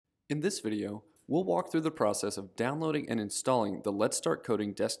In this video, we'll walk through the process of downloading and installing the Let's Start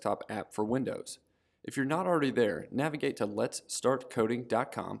Coding desktop app for Windows. If you're not already there, navigate to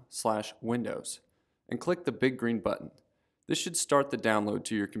letsstartcoding.com/windows and click the big green button. This should start the download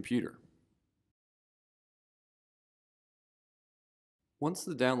to your computer. Once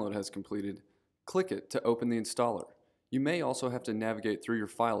the download has completed, click it to open the installer. You may also have to navigate through your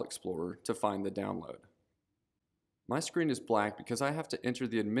file explorer to find the download. My screen is black because I have to enter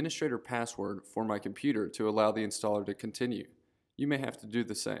the administrator password for my computer to allow the installer to continue. You may have to do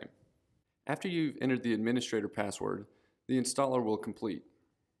the same. After you've entered the administrator password, the installer will complete.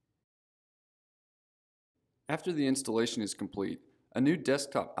 After the installation is complete, a new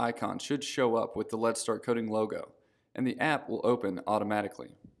desktop icon should show up with the Let's Start Coding logo, and the app will open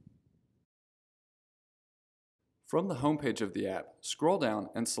automatically. From the home page of the app, scroll down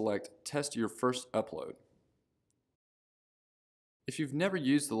and select Test Your First Upload. If you've never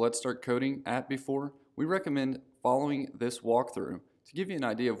used the Let's Start Coding app before, we recommend following this walkthrough to give you an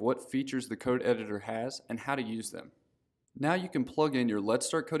idea of what features the code editor has and how to use them. Now you can plug in your Let's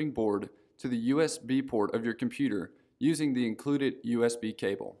Start Coding board to the USB port of your computer using the included USB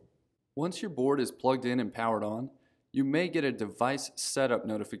cable. Once your board is plugged in and powered on, you may get a device setup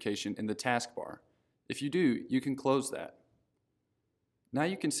notification in the taskbar. If you do, you can close that. Now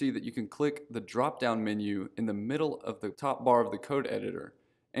you can see that you can click the drop-down menu in the middle of the top bar of the code editor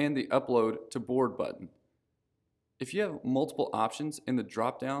and the Upload to Board button. If you have multiple options in the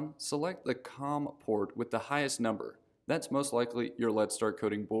drop-down, select the COM port with the highest number. That's most likely your Let's Start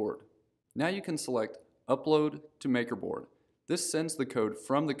Coding board. Now you can select Upload to MakerBoard. This sends the code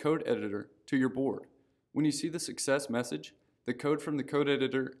from the code editor to your board. When you see the success message, the code from the code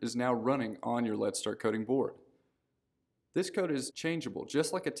editor is now running on your Let's Start Coding board. This code is changeable,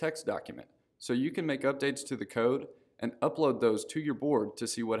 just like a text document, so you can make updates to the code and upload those to your board to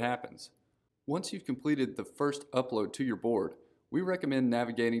see what happens. Once you've completed the first upload to your board, we recommend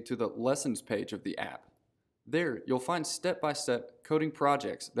navigating to the Lessons page of the app. There, you'll find step-by-step coding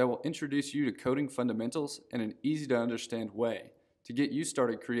projects that will introduce you to coding fundamentals in an easy-to-understand way to get you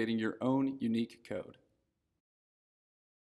started creating your own unique code.